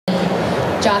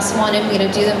Joss wanted me to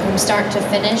do them from start to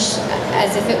finish,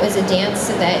 as if it was a dance,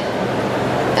 so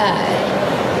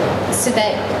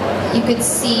that you could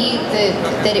see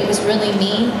that it was really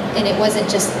me, and it wasn't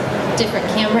just different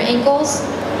camera angles.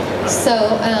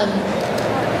 So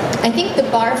I think the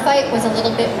bar fight was a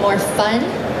little bit more fun,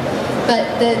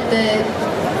 but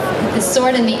the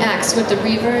sword and the axe with the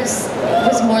reavers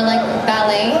was more like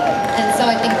ballet, and so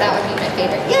I think that would be my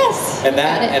favorite. Yes! And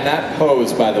that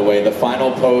pose, by the way, the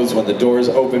final pose when the doors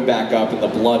open back up and the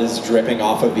blood is dripping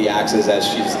off of the axes as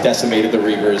she's decimated the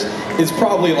reavers, is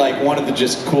probably like one of the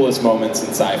just coolest moments in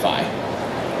sci-fi.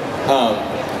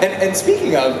 And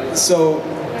speaking of, so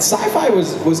sci-fi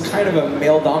was kind of a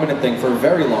male-dominant thing for a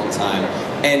very long time,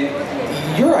 and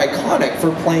you're iconic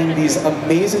for playing these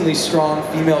amazingly strong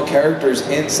female characters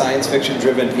in science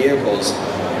fiction-driven vehicles.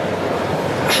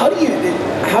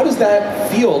 How does that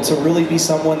feel to really be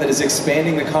someone that is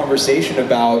expanding the conversation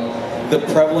about the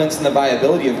prevalence and the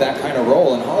viability of that kind of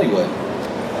role in Hollywood?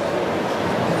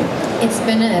 It's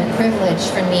been a privilege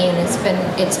for me, and it's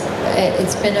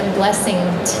been a blessing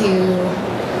to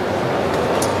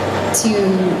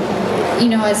you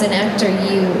know, as an actor,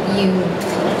 you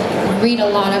read a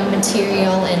lot of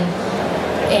material, and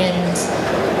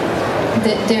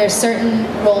there are certain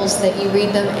roles that you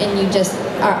read them and you just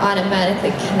are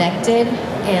automatically connected,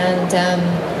 and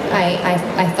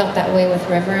I felt that way with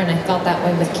River, and I felt that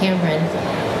way with Cameron,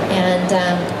 and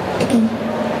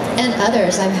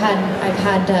others. I've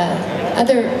had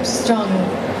other strong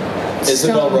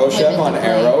Isabel Rochev on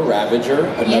Arrow, Ravager,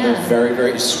 another very,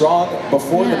 very strong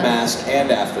before the mask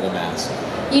and after the mask.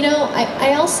 You know,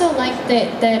 I also like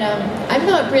that I'm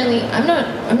not really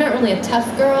a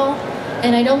tough girl,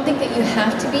 and I don't think that you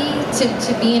have to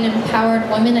be an empowered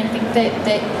woman. I think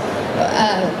that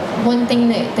one thing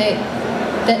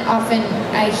that often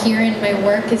I hear in my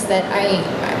work is that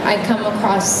I come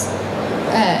across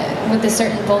with a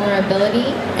certain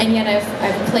vulnerability, and yet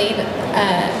I've played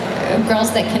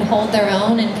girls that can hold their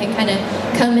own and can kind of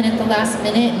come in at the last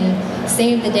minute and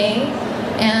save the day.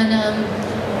 And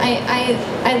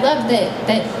I love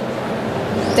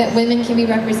that women can be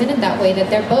represented that way, that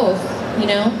they're both, you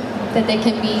know, that they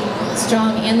can be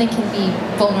strong and they can be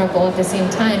vulnerable at the same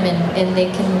time, and they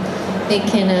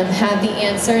can have the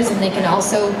answers, and they can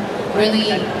also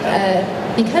really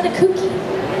be kind of kooky,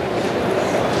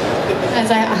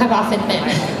 as I have often been.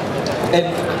 And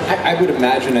I would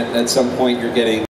imagine at some point you're getting